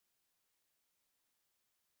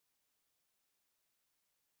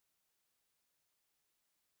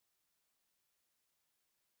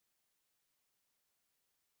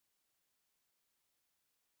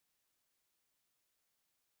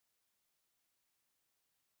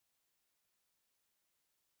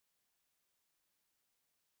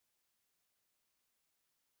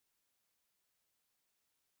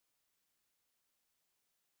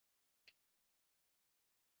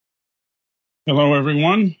Hello,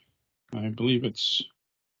 everyone. I believe it's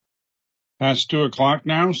past 2 o'clock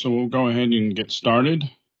now, so we'll go ahead and get started.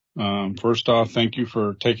 First off, thank you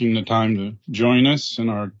for taking the time to join us in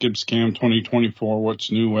our GibbsCAM 2024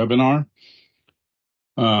 What's New webinar.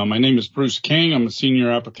 My name is Bruce King. I'm a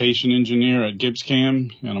senior application engineer at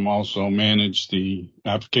GibbsCAM, and I'm also manage the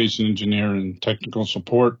application engineer and technical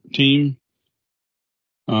support team.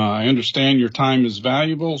 I understand your time is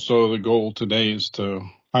valuable, so the goal today is to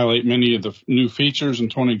highlight many of the new features in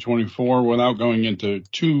 2024 without going into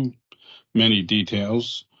too many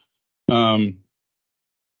details. And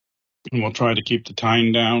we'll try to keep the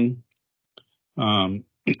time down. And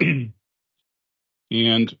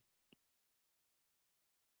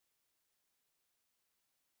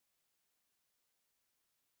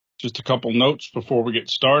just a couple notes before we get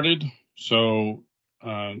started. So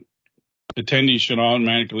attendees should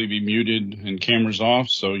automatically be muted and cameras off,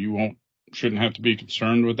 so you shouldn't have to be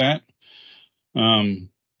concerned with that.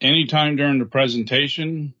 Anytime during the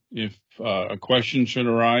presentation, if a question should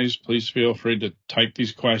arise, please feel free to type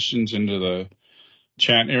these questions into the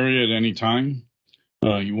chat area at any time.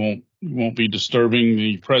 You won't be disturbing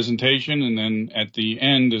the presentation, and then at the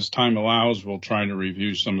end, as time allows, we'll try to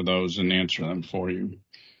review some of those and answer them for you.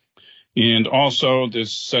 And also,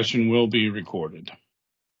 this session will be recorded.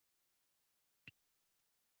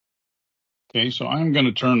 Okay, so I'm going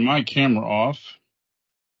to turn my camera off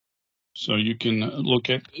so you can look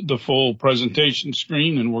at the full presentation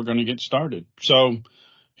screen, and we're going to get started. So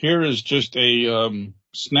here is just a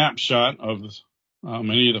snapshot of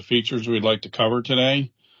many of the features we'd like to cover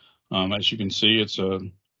today. As you can see, it's a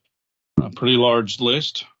pretty large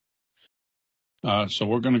list. So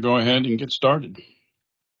we're going to go ahead and get started.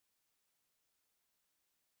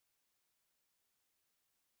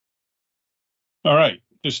 All right,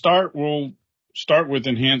 to start, we'll start with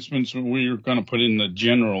enhancements we're going to put in the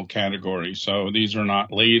general category. So these are not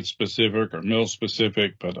lathe specific or mill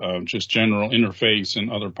specific, but just general interface and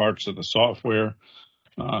other parts of the software,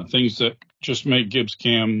 things that just make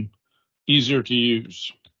GibbsCAM easier to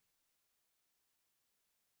use.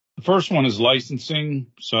 The first one is licensing.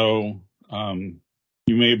 So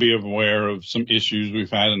you may be aware of some issues we've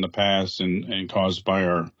had in the past and caused by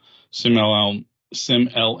our SimLM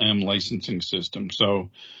licensing system. So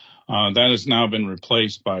that has now been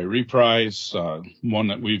replaced by Reprise, one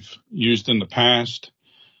that we've used in the past.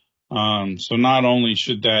 So not only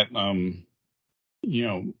should that,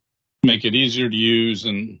 make it easier to use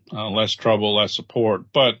and less trouble, less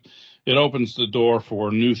support, but it opens the door for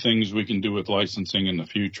new things we can do with licensing in the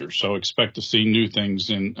future. So expect to see new things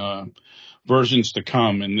in versions to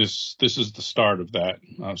come, and this is the start of that,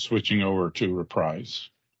 switching over to Reprise.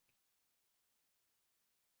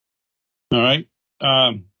 All right,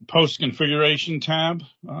 post configuration tab.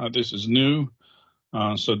 This is new,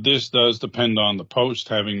 so this does depend on the post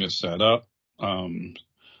having this set up.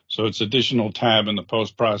 So it's additional tab in the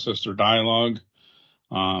post processor dialog,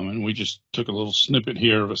 and we just took a little snippet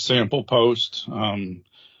here of a sample post.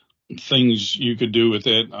 Things you could do with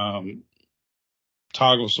it.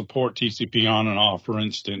 Toggle support TCP on and off, for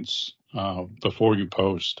instance, before you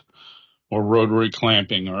post, or rotary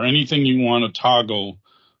clamping, or anything you want to toggle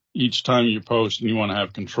each time you post and you want to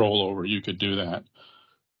have control over, you could do that.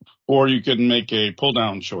 Or you can make a pull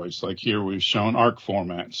down choice, like here we've shown ARC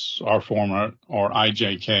formats, R format or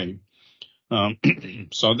IJK.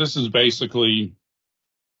 So this is basically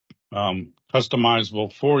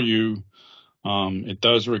customizable for you. It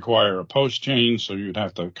does require a post change, so you'd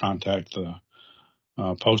have to contact the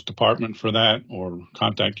post department for that or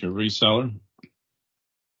contact your reseller.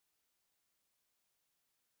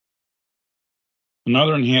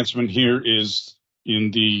 Another enhancement here is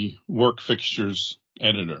in the work fixtures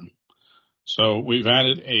editor. So we've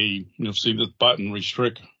added you'll see the button,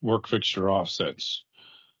 restrict work fixture offsets.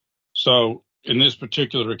 So in this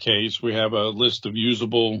particular case, we have a list of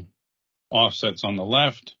usable offsets on the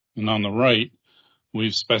left, and on the right,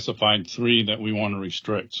 we've specified 3 that we want to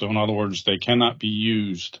restrict. So in other words, they cannot be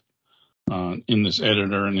used in this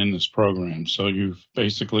editor and in this program. So you've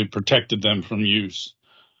basically protected them from use.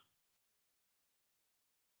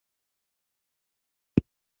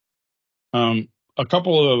 A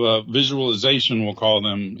couple of visualization, we'll call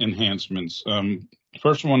them enhancements.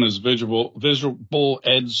 First one is visible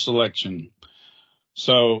edge selection.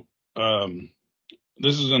 So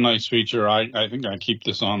this is a nice feature. I think I keep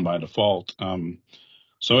this on by default.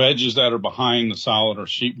 So edges that are behind the solid or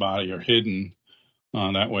sheet body are hidden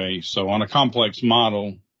that way. So on a complex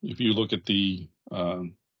model, if you look at the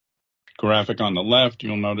graphic on the left,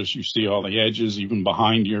 you'll notice you see all the edges even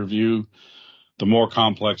behind your view. the more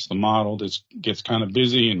complex the model, this gets kind of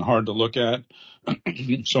busy and hard to look at.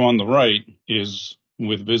 So on the right is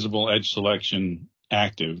with visible edge selection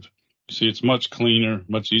active. See, it's much cleaner,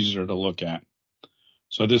 much easier to look at.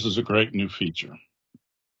 So this is a great new feature.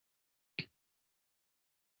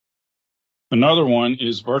 Another one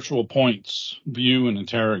is virtual points, view and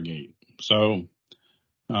interrogate. So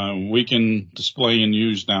we can display and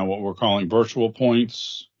use now what we're calling virtual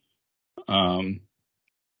points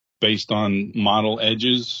based on model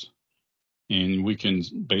edges. And we can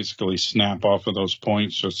basically snap off of those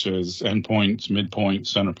points, such as endpoints, midpoints,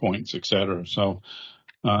 center points, etc. So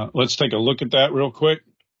let's take a look at that real quick.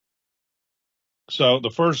 So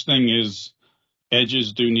the first thing is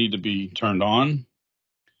edges do need to be turned on.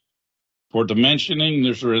 For dimensioning,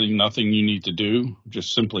 there's really nothing you need to do.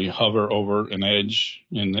 Just simply hover over an edge.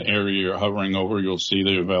 In the area you're hovering over, you'll see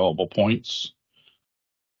the available points.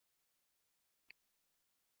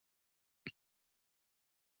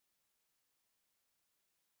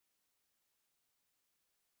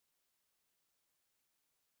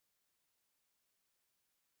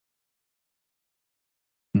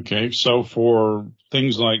 Okay, so for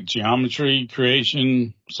things like geometry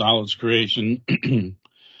creation, solids creation,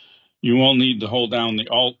 you will need to hold down the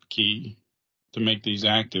Alt key to make these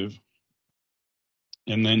active.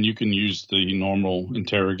 And then you can use the normal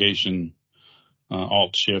interrogation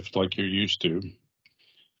Alt Shift like you're used to.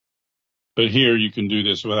 But here you can do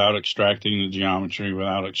this without extracting the geometry,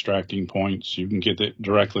 without extracting points. You can get it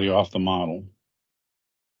directly off the model.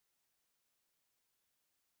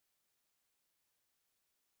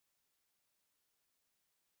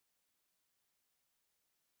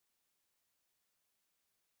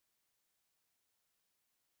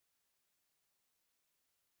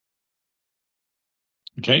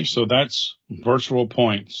 Okay, so that's virtual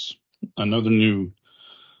points, another new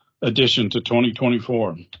addition to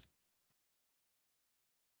 2024.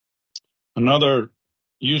 Another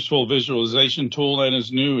useful visualization tool that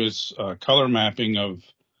is new is color mapping of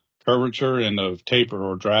curvature and of taper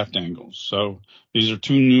or draft angles. So these are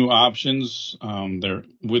two new options. They're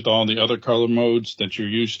with all the other color modes that you're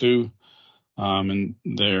used to. And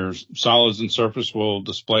their solids and surface will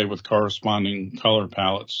display with corresponding color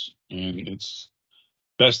palettes. And it's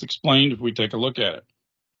best explained if we take a look at it.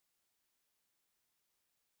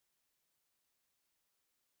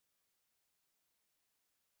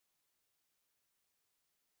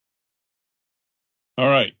 All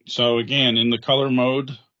right, so again, in the color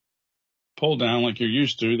mode, pull down like you're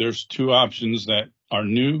used to, there's two options that are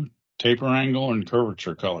new, taper angle and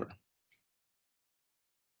curvature color.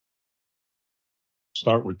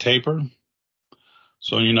 Start with taper.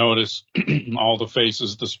 So you notice all the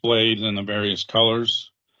faces displayed in the various colors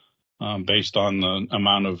based on the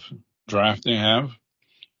amount of draft they have.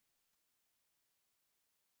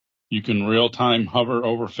 You can real-time hover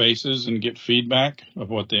over faces and get feedback of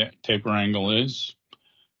what the taper angle is.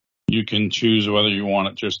 You can choose whether you want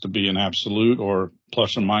it just to be an absolute or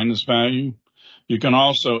plus or minus value. You can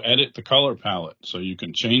also edit the color palette. So you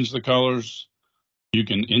can change the colors. You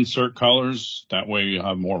can insert colors. That way you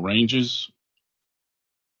have more ranges.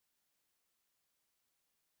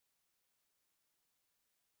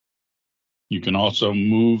 You can also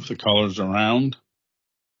move the colors around,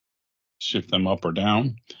 shift them up or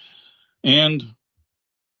down. And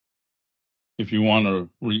if you want to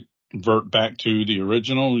revert back to the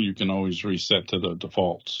original, you can always reset to the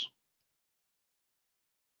defaults.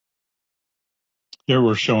 Here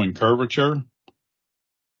we're showing curvature.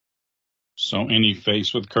 So any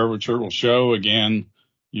face with curvature will show. Again,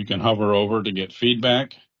 you can hover over to get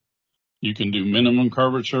feedback. You can do minimum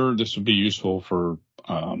curvature. This would be useful for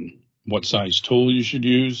what size tool you should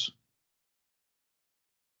use.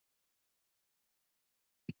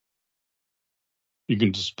 You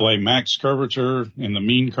can display max curvature and the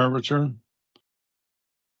mean curvature.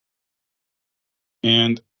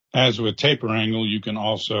 And as with taper angle, you can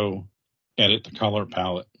also edit the color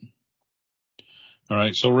palette. All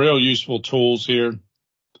right, so real useful tools here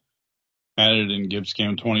added in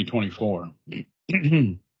GibbsCAM 2024.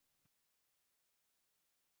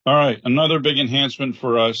 All right, another big enhancement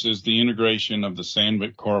for us is the integration of the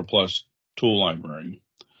Sandvik Core Plus tool library.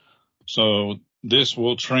 So this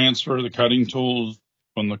will transfer the cutting tools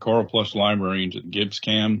from the Core Plus library into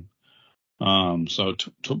GibbsCAM. So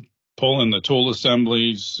to pull in the tool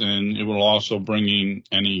assemblies, and it will also bring in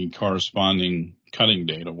any corresponding cutting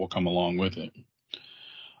data will come along with it.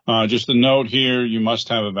 Just a note here, you must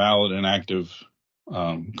have a valid and active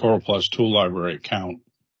Core Plus tool library account,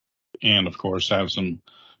 and of course have some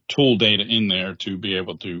tool data in there to be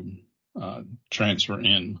able to transfer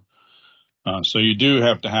in. So you do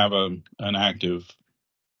have to have an active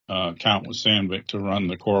account with Sandvik to run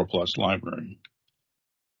the CoralPlus library.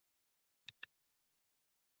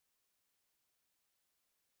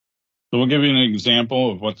 So we'll give you an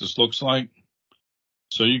example of what this looks like.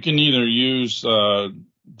 So you can either use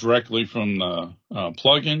directly from the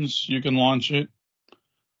plugins, you can launch it,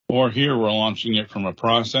 or here we're launching it from a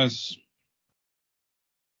process.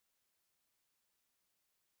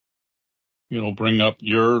 It'll bring up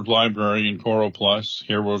your library in CoralPlus.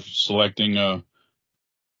 Here we're selecting a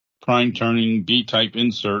prime turning B-type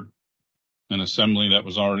insert, an assembly that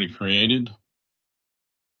was already created.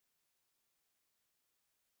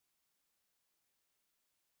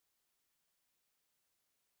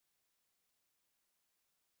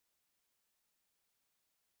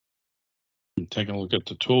 Take a look at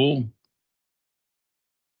the tool.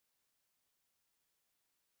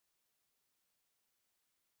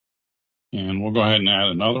 And we'll go ahead and add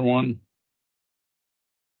another one.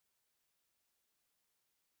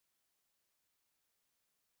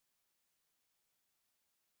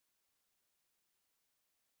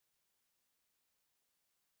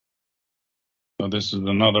 So this is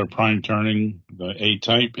another prime turning, the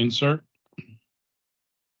A-type insert.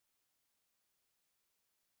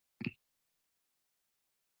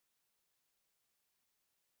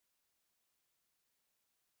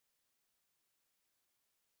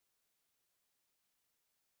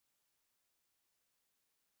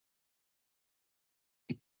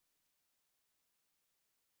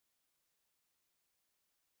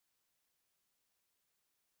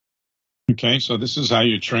 Okay, so this is how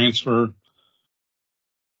you transfer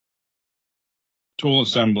tool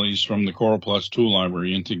assemblies from the CoralPlus tool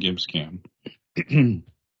library into GibbsCAM.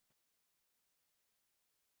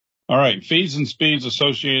 All right, feeds and speeds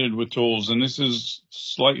associated with tools, and this is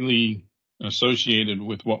slightly associated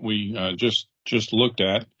with what we just looked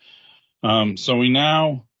at. So we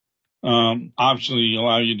now optionally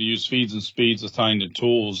allow you to use feeds and speeds assigned to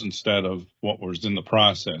tools instead of what was in the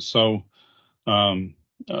process. So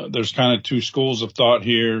there's kind of two schools of thought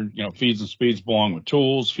here. You know, feeds and speeds belong with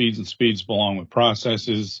tools. Feeds and speeds belong with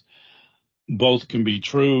processes. Both can be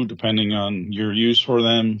true depending on your use for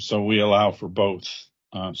them. So we allow for both.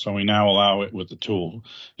 So we now allow it with the tool.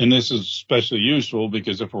 And this is especially useful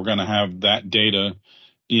because if we're going to have that data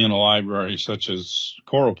in a library such as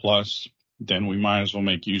CoralPlus, then we might as well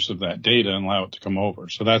make use of that data and allow it to come over.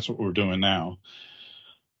 So that's what we're doing now.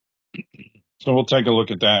 So we'll take a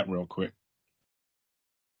look at that real quick.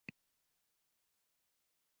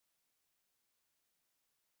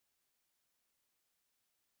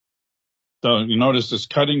 So you notice this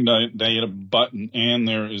cutting data button, and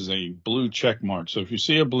there is a blue check mark. So if you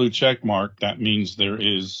see a blue check mark, that means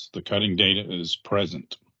the cutting data is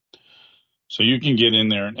present. So you can get in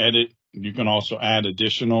there and edit. You can also add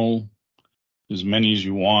additional, as many as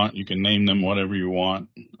you want. You can name them whatever you want.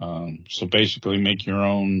 So basically make your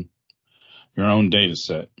own data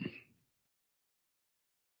set.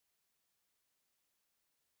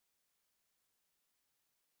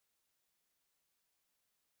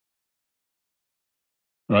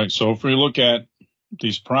 Right. So if we look at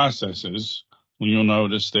these processes, you'll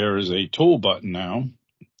notice there is a tool button now.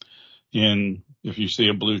 And if you see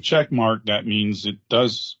a blue check mark, that means it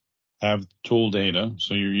does have tool data.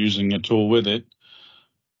 So you're using a tool with it.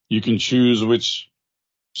 You can choose which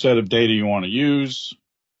set of data you want to use.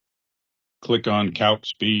 Click on Calc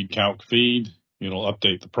Speed, Calc Feed. It'll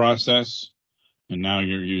update the process. And now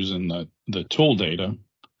you're using the tool data.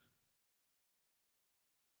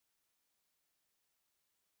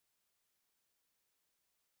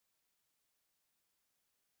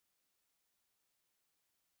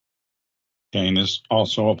 Okay, and this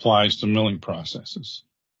also applies to milling processes.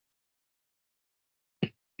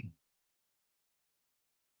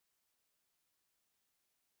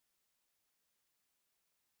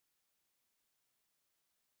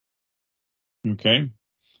 Okay.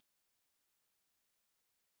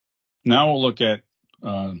 Now we'll look at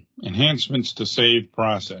enhancements to save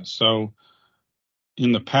process. So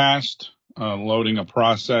in the past, loading a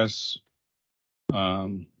process,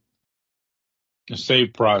 a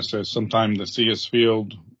save process, sometimes the CS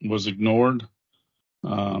field was ignored.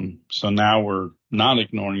 So now we're not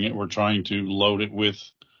ignoring it. We're trying to load it with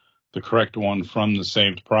the correct one from the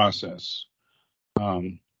saved process.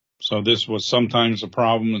 So this was sometimes a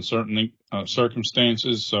problem in certain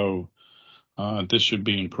circumstances. So this should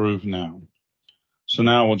be improved now. So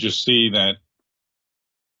now we'll just see that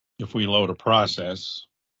if we load a process,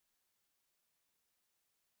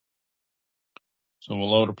 so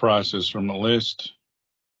we'll load a process from the list.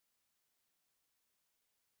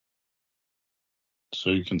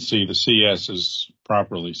 So you can see the CS is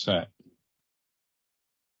properly set.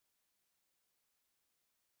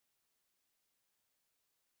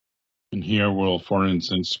 And here we'll, for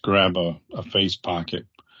instance, grab a face pocket.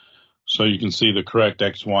 So you can see the correct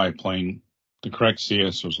XY plane, the correct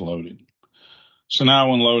CS was loaded. So now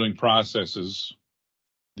when loading processes,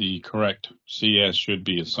 the correct CS should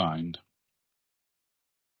be assigned.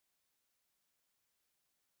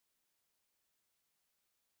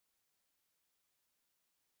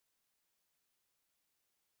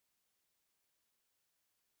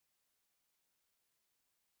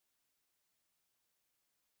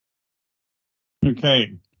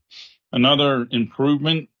 Okay, another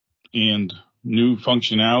improvement and new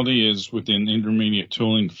functionality is within intermediate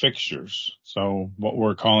tooling fixtures. So what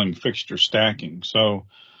we're calling fixture stacking. So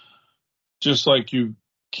just like you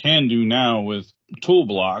can do now with tool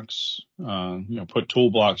blocks, put tool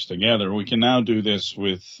blocks together, we can now do this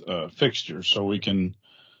with fixtures. So we can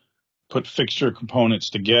put fixture components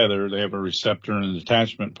together. They have a receptor and an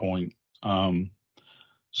attachment point.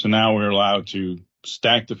 So now we're allowed to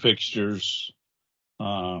stack the fixtures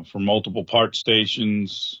for multiple part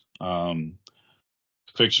stations.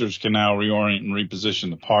 Fixtures can now reorient and reposition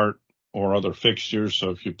the part or other fixtures. So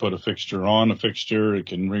if you put a fixture on a fixture, it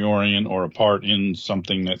can reorient, or a part in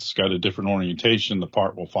something that's got a different orientation, the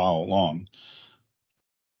part will follow along.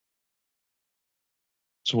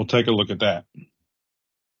 So we'll take a look at that.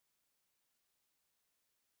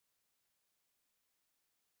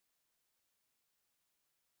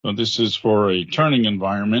 So this is for a turning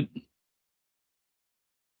environment.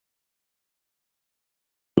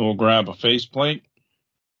 We'll grab a faceplate.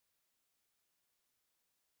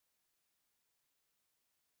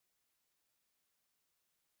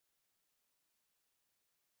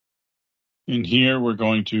 In here, we're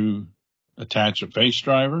going to attach a face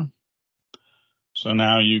driver. So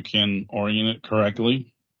now you can orient it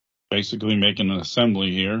correctly, basically making an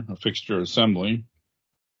assembly here, a fixture assembly.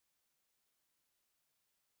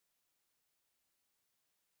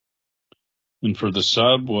 And for the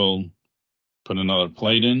sub, we'll put another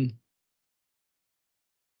plate in.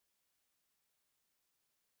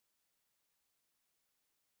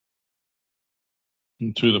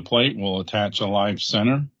 And to the plate, we'll attach a live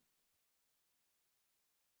center.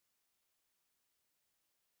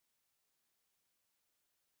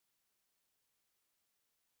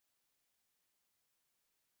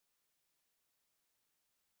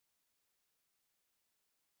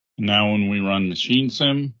 Now when we run Machine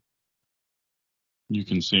Sim, you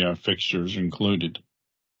can see our fixtures included.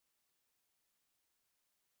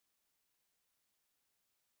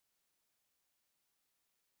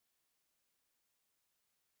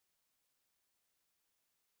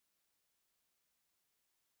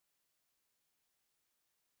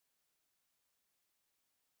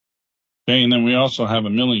 Okay, and then we also have a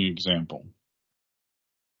milling example.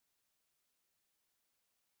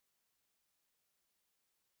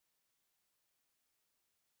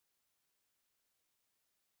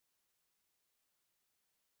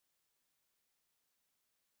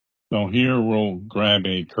 So here we'll grab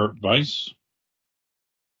a Kurt vise.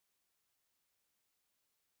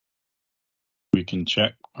 We can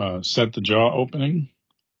check, set the jaw opening.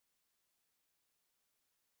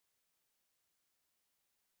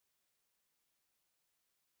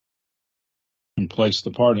 And place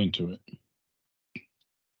the part into it.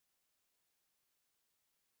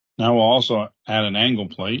 Now we'll also add an angle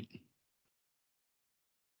plate.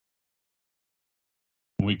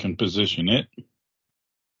 We can position it.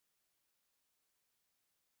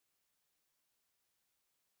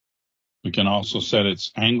 We can also set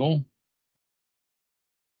its angle.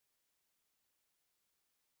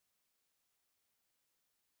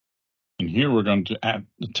 And here we're going to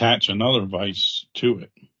attach another vise to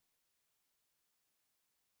it.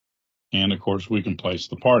 And of course, we can place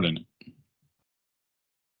the part in it.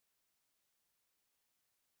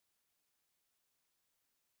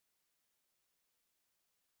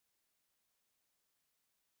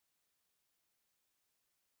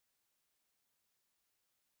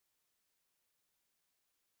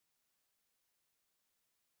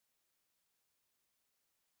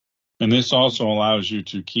 And this also allows you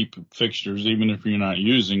to keep fixtures, even if you're not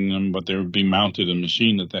using them, but they would be mounted in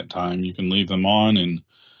machine at that time. You can leave them on and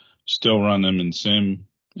still run them in sim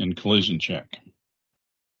and collision check.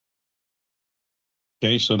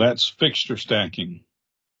 Okay, so that's fixture stacking.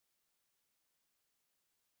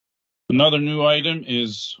 Another new item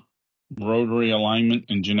is rotary alignment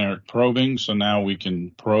and generic probing. So now we can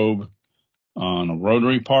probe on a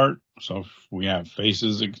rotary part. So if we have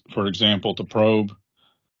faces, for example, to probe,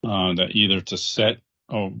 that either to set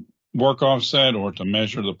a work offset or to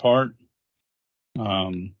measure the part,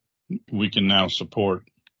 we can now support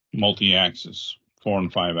multi-axis, 4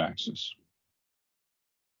 and 5 axis.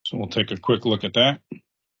 So we'll take a quick look at that.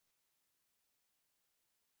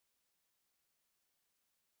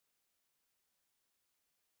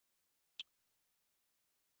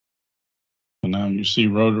 now you see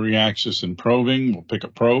rotary axis and probing. We'll pick a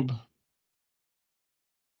probe.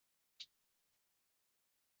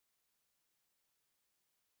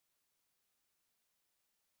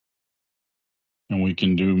 And we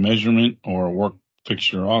can do measurement or work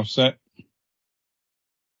fixture offset.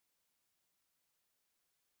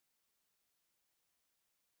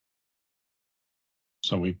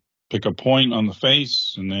 So we pick a point on the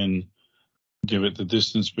face and then give it the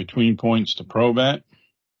distance between points to probe at.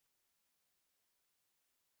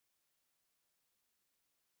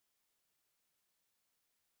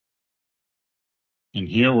 And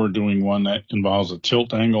here we're doing one that involves a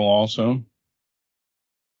tilt angle also.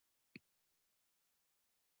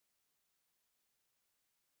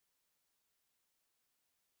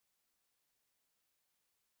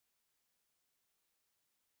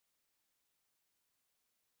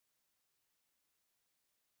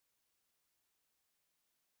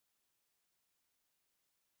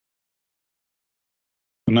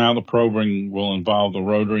 Now the probing will involve the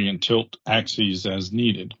rotary and tilt axes as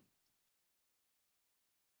needed.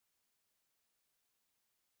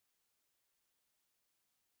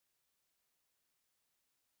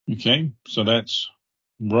 Okay, so that's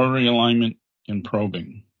rotary alignment and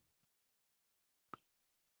probing.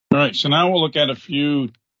 All right, so now we'll look at a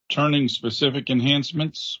few turning specific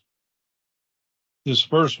enhancements. This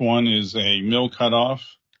first one is a mill cutoff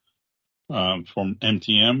from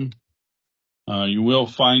MTM. You will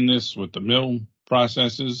find this with the mill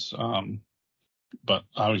processes, but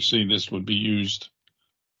obviously this would be used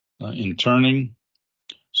in turning.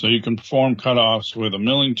 So you can perform cutoffs with a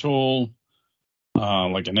milling tool,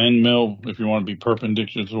 like an end mill if you want to be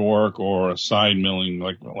perpendicular to work, or a side milling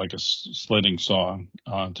like a slitting saw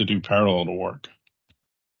to do parallel to work.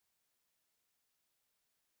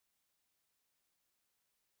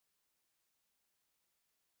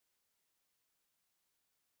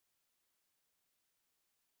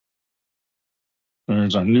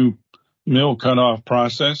 There's our new mill cutoff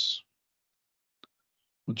process.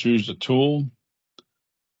 We'll choose the tool.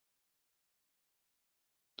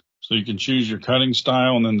 So you can choose your cutting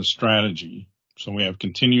style and then the strategy. So we have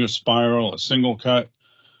continuous spiral, a single cut,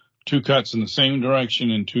 2 cuts in the same direction,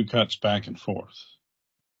 and 2 cuts back and forth.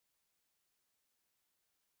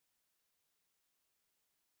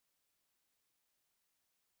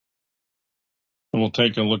 And we'll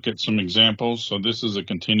take a look at some examples. So this is a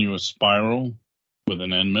continuous spiral with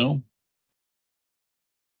an end mill.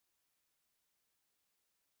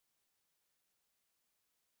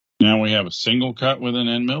 Now we have a single cut with an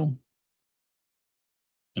end mill.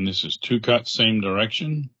 And this is 2 cuts same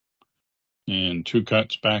direction and 2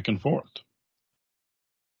 cuts back and forth.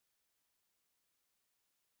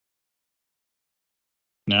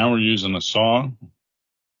 Now we're using a saw.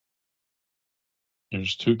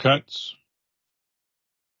 There's 2 cuts,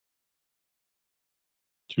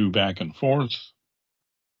 2 back and forth.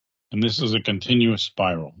 And this is a continuous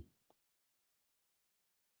spiral.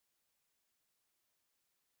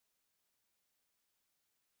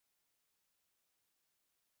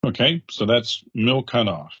 Okay, so that's mill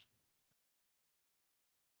cutoff.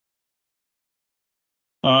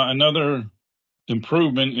 Another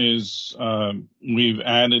improvement is we've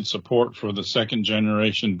added support for the 2nd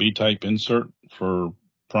generation B-type insert for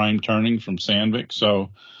prime turning from Sandvik.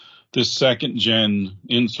 So this 2nd gen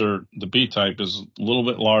insert, the B-type, is a little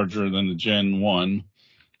bit larger than the Gen 1.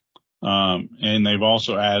 And they've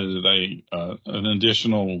also added an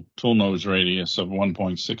additional tool nose radius of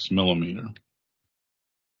 1.6 millimeter.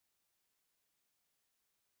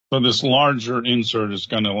 So this larger insert is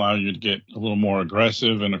going to allow you to get a little more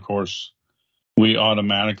aggressive. And of course, we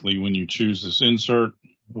automatically, when you choose this insert,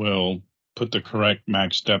 will put the correct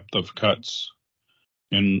max depth of cuts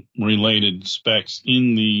and related specs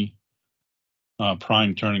in the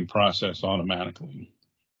prime turning process automatically.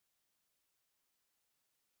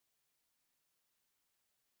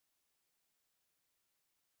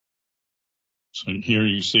 So here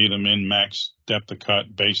you see the min max depth of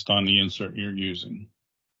cut based on the insert you're using.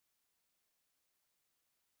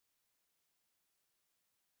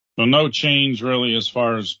 So no change really as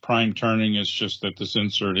far as prime turning. It's just that this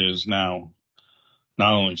insert is now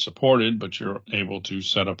not only supported, but you're able to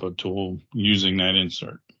set up a tool using that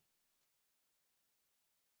insert.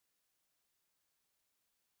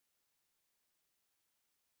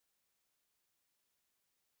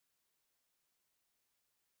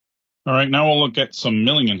 All right, now we'll look at some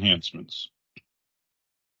milling enhancements.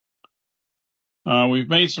 We've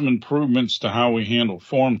made some improvements to how we handle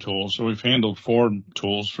form tools. So we've handled form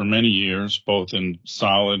tools for many years, both in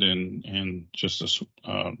solid and just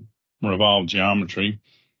a revolved geometry.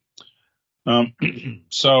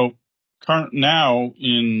 So Now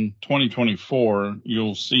in 2024,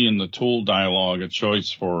 you'll see in the tool dialog a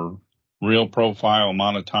choice for real profile,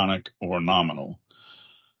 monotonic, or nominal.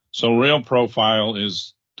 So real profile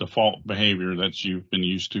is default behavior that you've been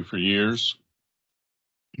used to for years.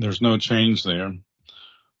 There's no change there.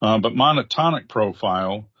 But monotonic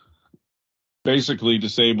profile basically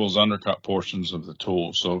disables undercut portions of the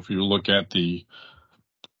tool. So if you look at the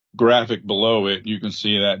graphic below it, you can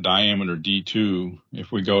see that diameter D2.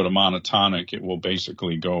 If we go to monotonic, it will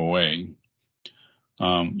basically go away.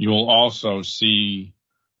 You'll also see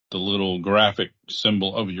the little graphic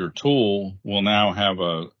symbol of your tool will now have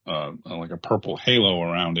like a purple halo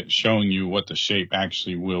around it, showing you what the shape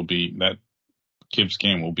actually will be that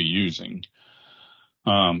GibbsCAM will be using.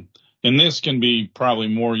 And this can be probably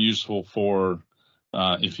more useful for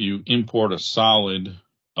if you import a solid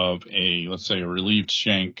of let's say a relieved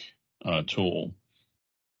shank tool,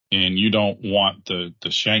 and you don't want the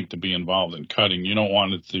shank to be involved in cutting. You don't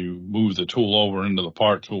want it to move the tool over into the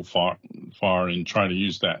part tool far and try to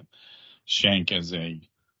use that shank as a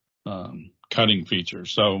cutting feature.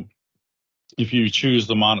 So if you choose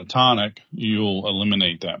the monotonic, you'll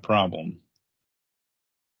eliminate that problem.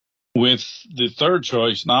 With the third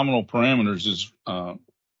choice, nominal parameters is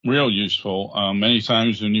real useful. Many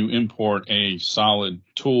times when you import a solid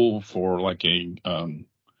tool for like a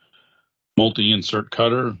multi-insert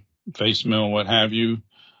cutter, face mill, what have you,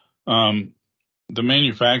 the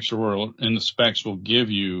manufacturer in the specs will give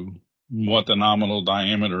you what the nominal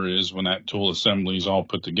diameter is when that tool assembly is all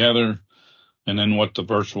put together, and then what the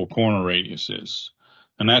virtual corner radius is.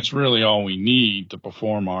 And that's really all we need to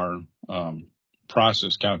perform our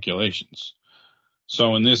process calculations.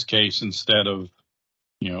 So in this case, instead of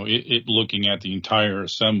it looking at the entire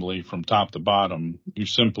assembly from top to bottom, you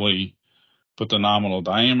simply put the nominal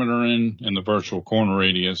diameter in and the virtual corner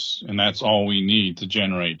radius, and that's all we need to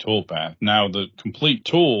generate toolpath. Now the complete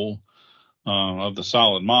tool of the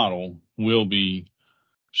solid model will be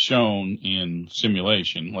shown in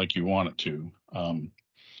simulation like you want it to.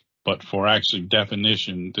 But for actually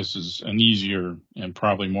definition, this is an easier and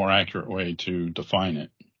probably more accurate way to define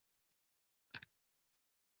it.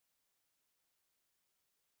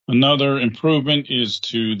 Another improvement is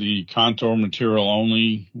to the contour material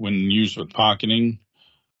only when used with pocketing.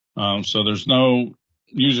 So there's no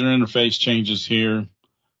user interface changes here.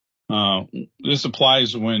 This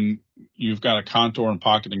applies when you've got a contour and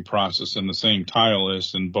pocketing process in the same tile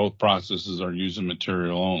list and both processes are using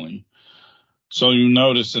material only. So you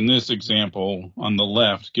notice in this example on the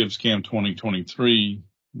left, GibbsCAM 2023,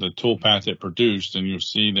 the toolpath it produced, and you'll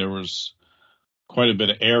see there was quite a bit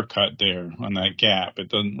of air cut there on that gap. It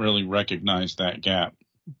doesn't really recognize that gap.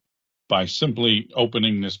 By simply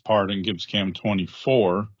opening this part in GibbsCAM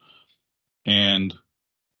 24 and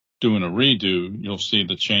doing a redo, you'll see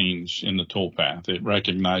the change in the toolpath. It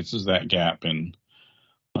recognizes that gap and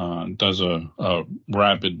does a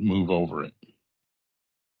rapid move over it.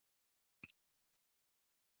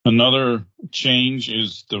 Another change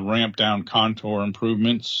is the ramp down contour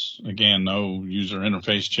improvements. Again, no user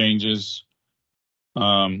interface changes.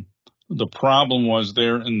 The problem was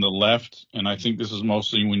there in the left, and I think this is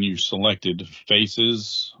mostly when you selected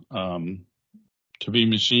faces to be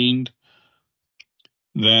machined.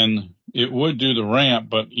 Then it would do the ramp,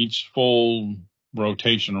 but each full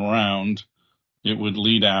rotation around, it would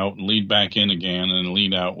lead out, lead back in again, and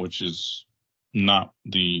lead out, which is not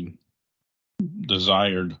the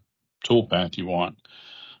desired toolpath you want.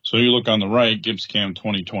 So you look on the right, GibbsCAM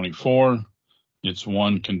 2024, it's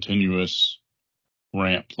one continuous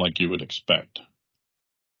ramp like you would expect.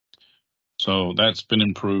 So that's been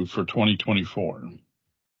improved for 2024.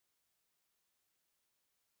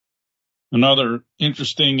 Another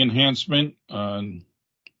interesting enhancement,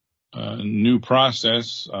 new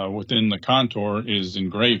process within the contour is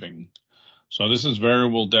engraving. So this is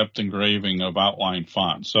variable depth engraving of outline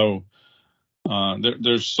fonts. So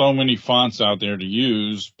there's so many fonts out there to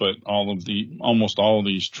use, but almost all of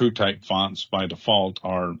these true type fonts by default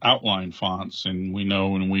are outline fonts. And we know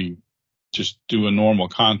when we just do a normal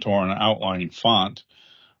contour on an outline font,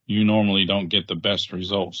 you normally don't get the best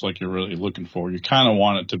results like you're really looking for. You kind of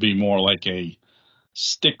want it to be more like a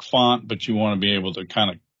stick font, but you want to be able to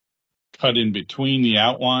kind of cut in between the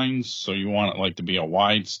outlines. So you want it like to be a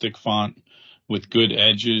wide stick font with good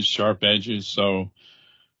edges, sharp edges. So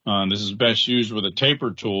this is best used with a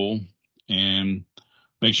taper tool, and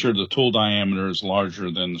make sure the tool diameter is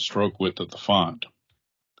larger than the stroke width of the font.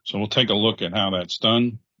 So we'll take a look at how that's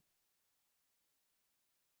done.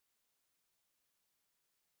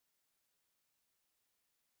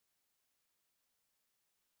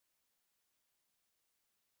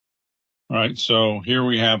 All right, so here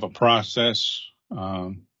we have a process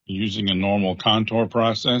using a normal contour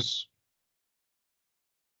process.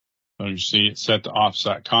 So you see it's set to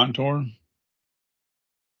offset contour.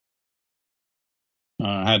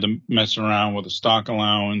 I had to mess around with the stock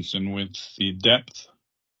allowance and with the depth.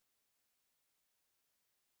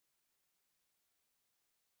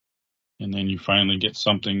 And then you finally get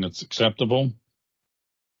something that's acceptable.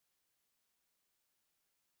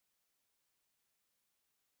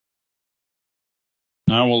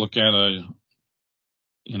 Now we'll look at an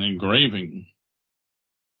engraving.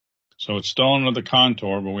 So it's still under the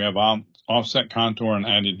contour, but we have offset contour and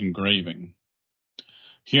added engraving.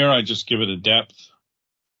 Here I just give it a depth.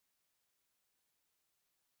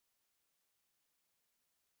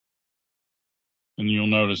 And you'll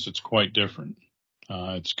notice it's quite different.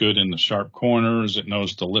 It's good in the sharp corners. It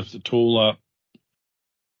knows to lift the tool up.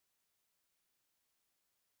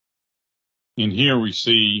 And here we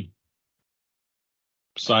see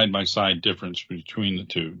side-by-side difference between the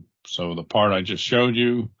two. So the part I just showed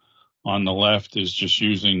you on the left is just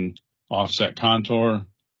using offset contour.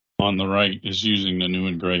 On the right is using the new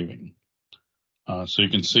engraving. So you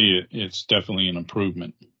can see it's definitely an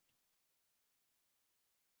improvement.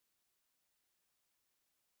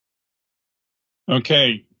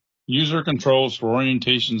 Okay, user controls for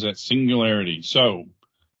orientations at singularity. So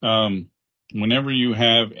whenever you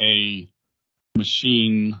have a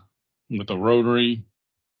machine with a rotary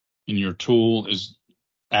and your tool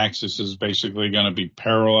axis is basically going to be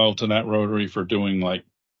parallel to that rotary for doing like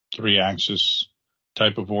 3-axis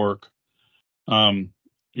type of work,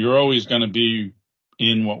 you're always going to be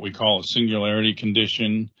in what we call a singularity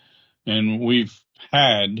condition. And we've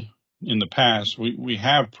had in the past, we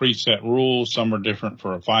have preset rules. Some are different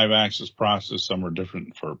for a 5-axis process. Some are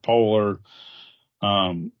different for polar.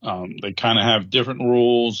 They kind of have different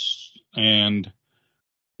rules, and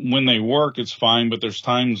when they work, it's fine, but there's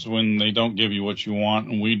times when they don't give you what you want,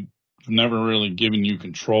 and we've never really given you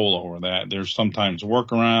control over that. There's sometimes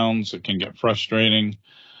workarounds. It can get frustrating.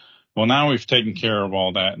 Well, now we've taken care of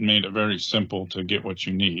all that and made it very simple to get what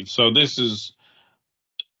you need. So this is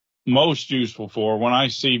most useful for when I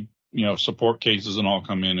see, support cases and all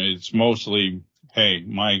come in. It's mostly, hey,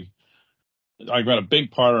 I got a big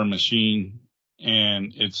part of a machine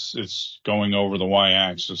and it's going over the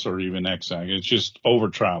y-axis or even x-axis. It's just over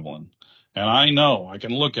traveling. And I know I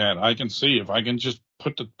can look at it. I can see if I can just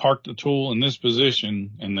park the tool in this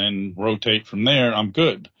position and then rotate from there, I'm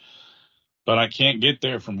good. But I can't get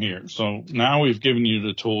there from here. So now we've given you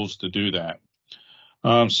the tools to do that.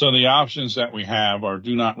 So the options that we have are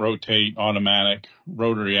do not rotate, automatic,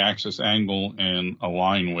 rotary axis angle, and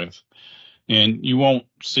align with. And you won't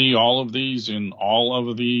see all of these in all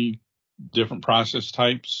of the different process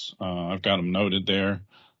types. I've got them noted there.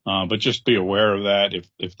 But just be aware of that.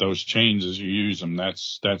 If those change as you use them,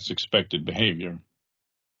 that's expected behavior.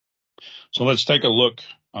 So let's take a look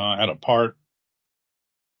at a part.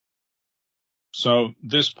 So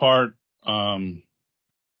this part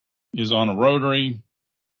is on a rotary.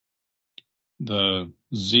 The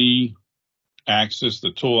Z axis,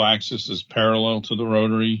 the tool axis, is parallel to the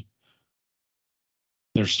rotary.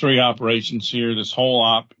 There's 3 operations here. This whole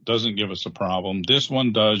op doesn't give us a problem. This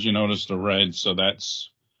one does. You notice the red, so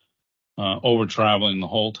that's over traveling the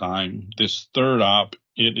whole time. This third op,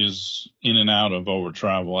 it is in and out of over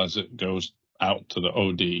travel as it goes out to the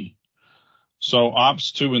OD. So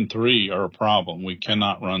ops 2 and 3 are a problem. We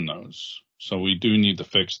cannot run those. So we do need to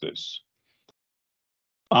fix this.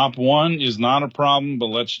 Op 1 is not a problem, but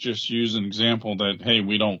let's just use an example that, hey,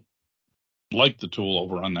 we don't like the tool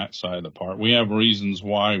over on that side of the part. We have reasons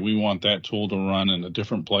why we want that tool to run in a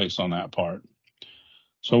different place on that part.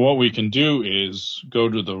 So what we can do is go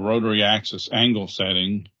to the rotary axis angle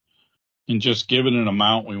setting and just give it an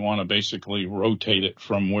amount. We want to basically rotate it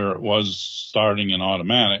from where it was starting in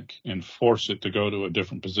automatic and force it to go to a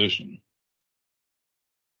different position.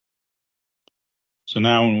 So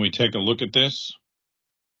now when we take a look at this,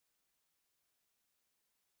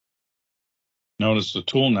 notice the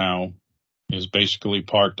tool now is basically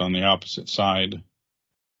parked on the opposite side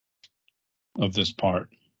of this part.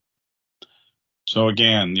 So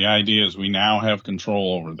again, the idea is we now have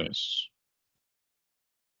control over this.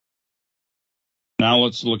 Now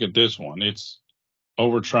let's look at this one. It's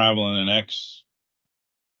over traveling an X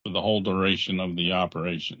for the whole duration of the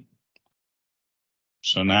operation.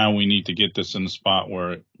 So now we need to get this in a spot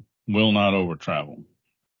where it will not over travel.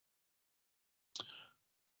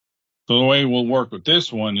 So the way we'll work with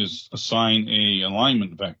this one is assign a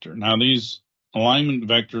alignment vector. Now these alignment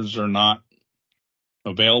vectors are not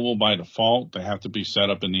available by default. They have to be set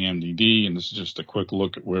up in the MDD, and this is just a quick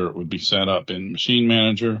look at where it would be set up in Machine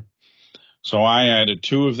Manager. So I added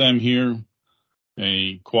 2 of them here,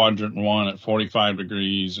 a quadrant 1 at 45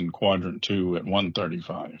 degrees and quadrant 2 at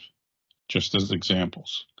 135, just as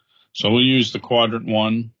examples. So we'll use the quadrant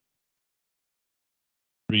 1,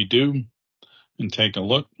 redo, and take a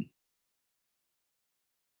look.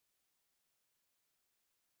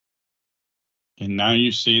 And now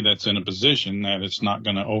you see that's in a position that it's not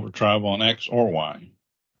going to over travel on X or Y.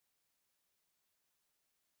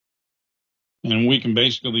 And we can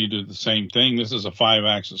basically do the same thing. This is a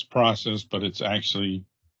 5-axis process, but it's actually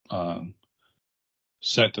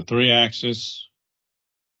set to 3-axis.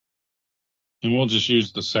 And we'll just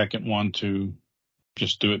use the second one to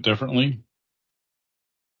just do it differently.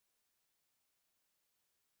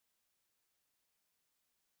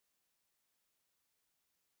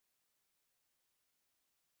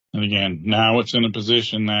 And again, now it's in a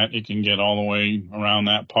position that it can get all the way around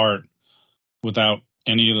that part without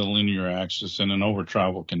any of the linear axis in an over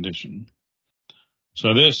travel condition.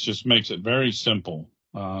 So this just makes it very simple.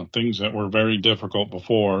 Things that were very difficult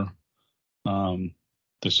before,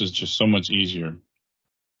 this is just so much easier.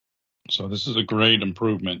 So this is a great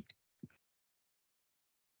improvement.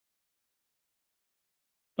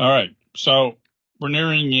 All right, so we're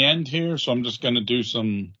nearing the end here, so I'm just going to do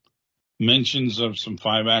some mentions of some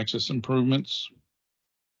 5-axis improvements.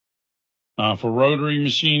 For rotary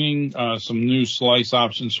machining, some new slice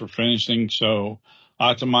options for finishing. So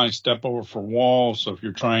optimize step over for walls. So if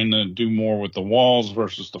you're trying to do more with the walls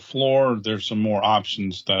versus the floor, there's some more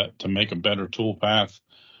options to make a better tool path,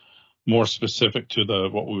 more specific to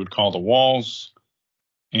what we would call the walls.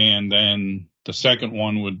 And then the second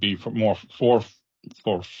one would be for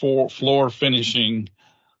floor finishing,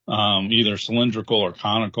 either cylindrical or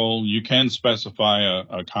conical. You can specify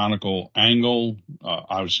a conical angle.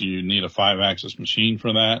 Obviously, you need a 5-axis machine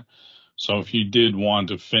for that. So if you did want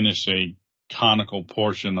to finish a conical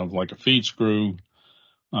portion of like a feed screw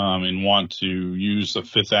and want to use the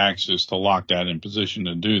 5th axis to lock that in position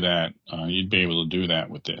to do that, you'd be able to do that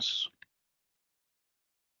with this.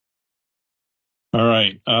 All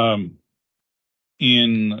right.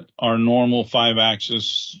 In our normal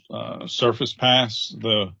 5-axis surface pass,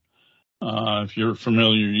 if you're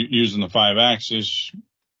familiar using the 5-axis,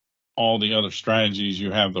 all the other strategies,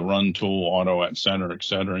 you have the run tool, auto at center, et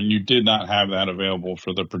cetera, and you did not have that available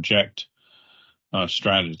for the project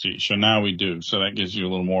strategy. So now we do. So that gives you a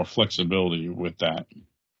little more flexibility with that.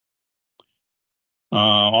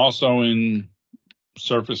 Also in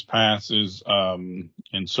surface passes and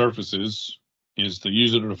surfaces is the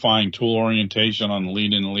user-defined tool orientation on the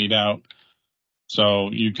lead in and lead out. So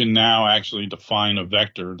you can now actually define a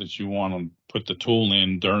vector that you want to put the tool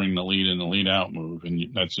in during the lead in and lead out move,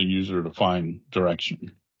 and that's a user-defined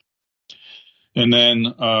direction. And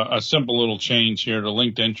then a simple little change here, the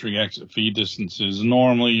linked entry exit feed distances.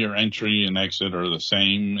 Normally your entry and exit are the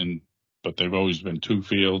same, but they've always been 2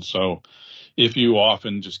 fields. So if you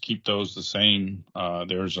often just keep those the same,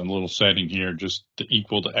 there's a little setting here just to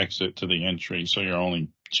equal the exit to the entry. So you're only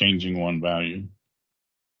changing one value.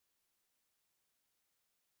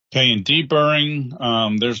 Okay, in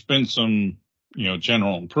deburring, there's been some,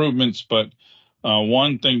 general improvements, but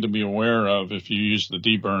one thing to be aware of if you use the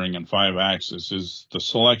deburring in 5-axis is the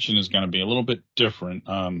selection is going to be a little bit different.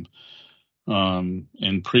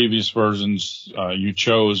 In previous versions, you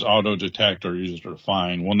chose auto detect or user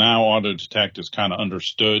define. Well, now auto detect is kind of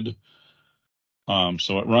understood.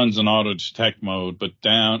 So it runs in auto detect mode, but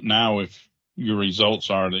now if your results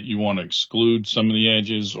are that you want to exclude some of the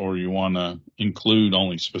edges or you want to include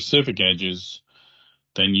only specific edges,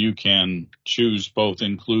 then you can choose both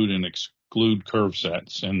include and exclude curve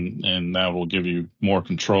sets, and that will give you more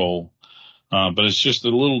control. But it's just a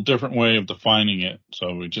little different way of defining it,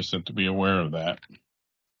 so we just have to be aware of that.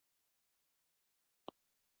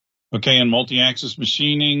 Okay, in multi-axis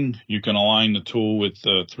machining, you can align the tool with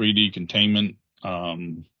the 3D containment.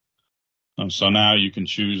 So now you can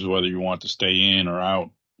choose whether you want to stay in or out.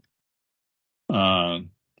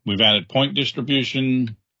 We've added point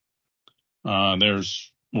distribution.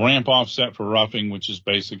 There's ramp offset for roughing, which is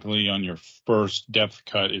basically on your first depth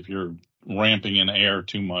cut. If you're ramping in air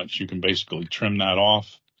too much, you can basically trim that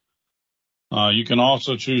off. You can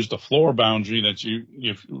also choose the floor boundary that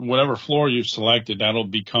if whatever floor you've selected, that'll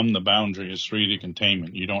become the boundary as 3D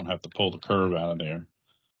containment. You don't have to pull the curve out of there.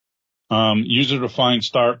 User-defined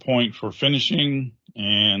start point for finishing,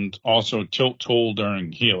 and also tilt tool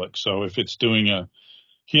during helix. So if it's doing a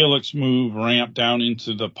helix move ramp down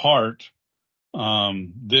into the part,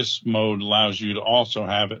 this mode allows you to also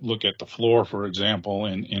have it look at the floor, for example,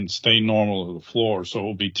 and stay normal to the floor. So it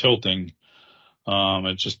will be tilting.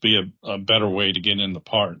 It'd just be a better way to get in the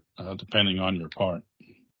part, depending on your part.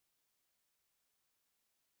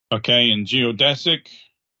 Okay, in geodesic,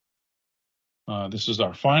 this is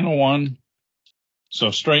our final one.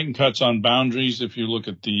 So straighten cuts on boundaries. If you look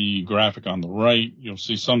at the graphic on the right, you'll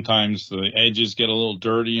see sometimes the edges get a little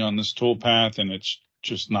dirty on this toolpath, and it's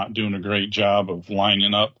just not doing a great job of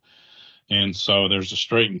lining up. And so there's a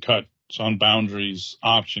straighten cuts on boundaries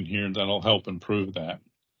option here that'll help improve that.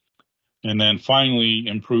 And then finally,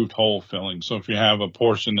 improved hole filling. So if you have a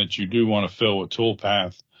portion that you do want to fill with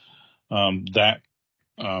toolpath, that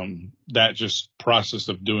just process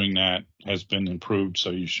of doing that has been improved,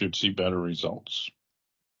 so you should see better results.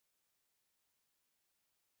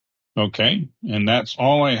 Okay, and that's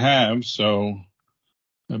all I have. So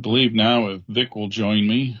I believe now if Vic will join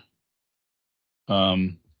me,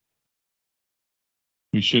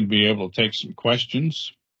 we should be able to take some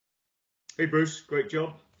questions. Hey, Bruce, great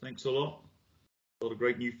job. Thanks a lot. A lot of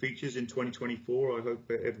great new features in 2024. I hope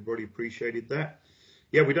everybody appreciated that.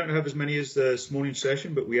 Yeah, we don't have as many as this morning's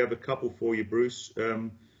session, but we have a couple for you, Bruce.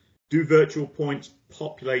 Do virtual points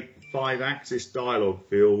populate 5-axis dialog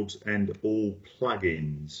fields and all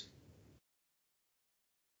plugins?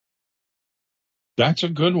 That's a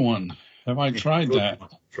good one. Have I tried that?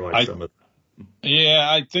 Try some of that. Yeah,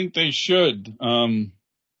 I think they should.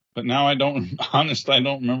 But now I don't, honestly, I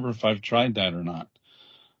don't remember if I've tried that or not.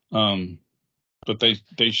 But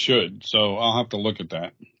they should. So I'll have to look at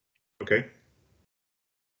that. Okay.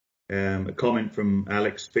 A comment from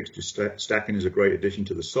Alex, fixture stacking is a great addition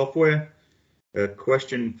to the software. A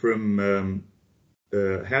question from,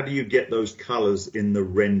 how do you get those colors in the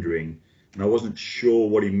rendering? And I wasn't sure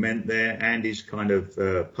what he meant there. Andy's kind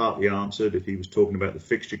of partly answered if he was talking about the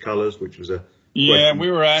fixture colors, which was a question. Yeah, we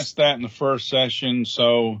were asked that in the first session.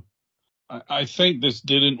 So I think this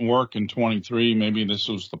didn't work in 23. Maybe this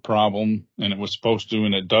was the problem, and it was supposed to,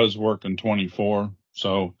 and it does work in 24.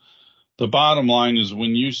 So the bottom line is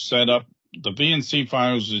when you set up the VNC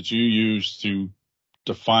files that you use to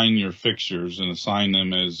define your fixtures and assign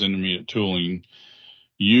them as intermediate tooling,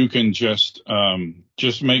 you can just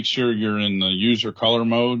make sure you're in the user color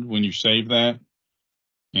mode when you save that,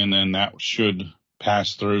 and then that should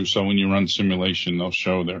pass through. So when you run simulation, they'll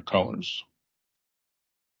show their colors.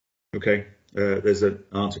 Okay. There's an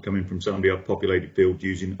answer coming from somebody. I've populated fields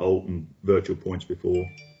using alt and virtual points before.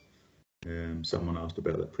 Someone asked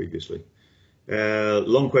about that previously.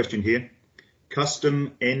 Long question here.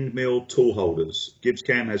 Custom end mill tool holders.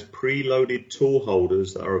 GibbsCAM has preloaded tool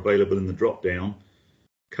holders that are available in the drop-down.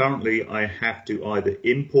 Currently, I have to either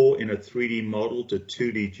import in a 3D model to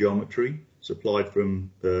 2D geometry supplied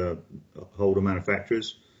from the holder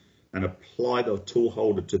manufacturers and apply the tool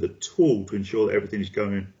holder to the tool to ensure that everything is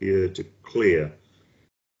going to clear.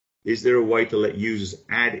 Is there a way to let users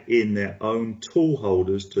add in their own tool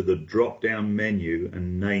holders to the drop-down menu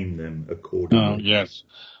and name them accordingly? Oh, yes.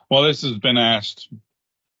 Well, this has been asked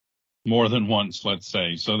more than once, let's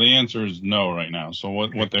say. So the answer is no right now. So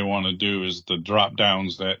what they want to do is the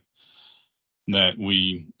drop-downs that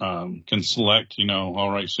we can select,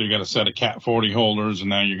 all right, so you got a set of Cat 40 holders, and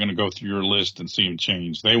now you're going to go through your list and see them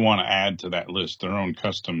change. They want to add to that list their own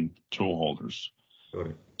custom tool holders. Got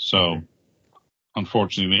it. So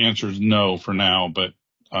unfortunately, the answer is no for now, but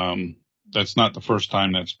that's not the first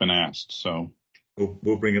time that's been asked. So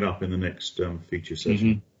we'll bring it up in the next feature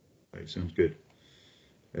session. Okay, sounds good.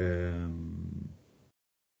 I'm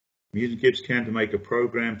using GibbsCAM to make a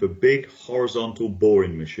program for big horizontal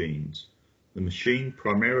boring machines. The machine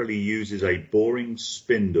primarily uses a boring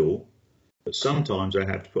spindle, but sometimes I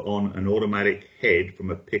have to put on an automatic head from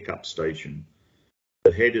a pickup station.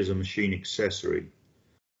 The head is a machine accessory.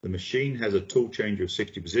 The machine has a tool changer of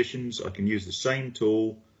 60 positions. I can use the same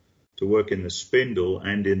tool to work in the spindle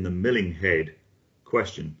and in the milling head.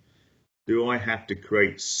 Question: do I have to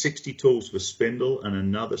create 60 tools for spindle and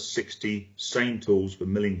another 60 same tools for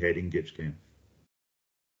milling head in GibbsCAM?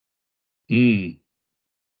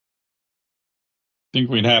 I think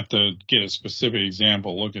we'd have to get a specific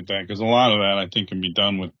example, look at that, because a lot of that I think can be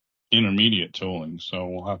done with intermediate tooling.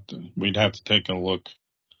 So we'd have to take a look.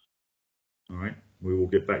 All right, we will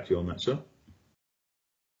get back to you on that, sir.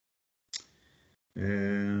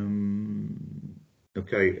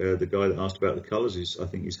 Okay, the guy that asked about the colors I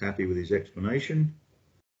think he's happy with his explanation.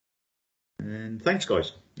 And thanks,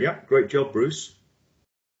 guys. Yeah, great job, Bruce.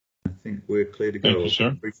 I think we're clear to go. Thank you, sir.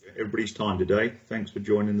 Appreciate everybody's time today. Thanks for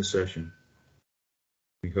joining the session.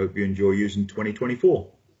 We hope you enjoy using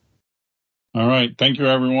 2024. All right. Thank you,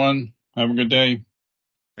 everyone. Have a good day.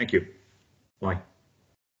 Thank you. Bye.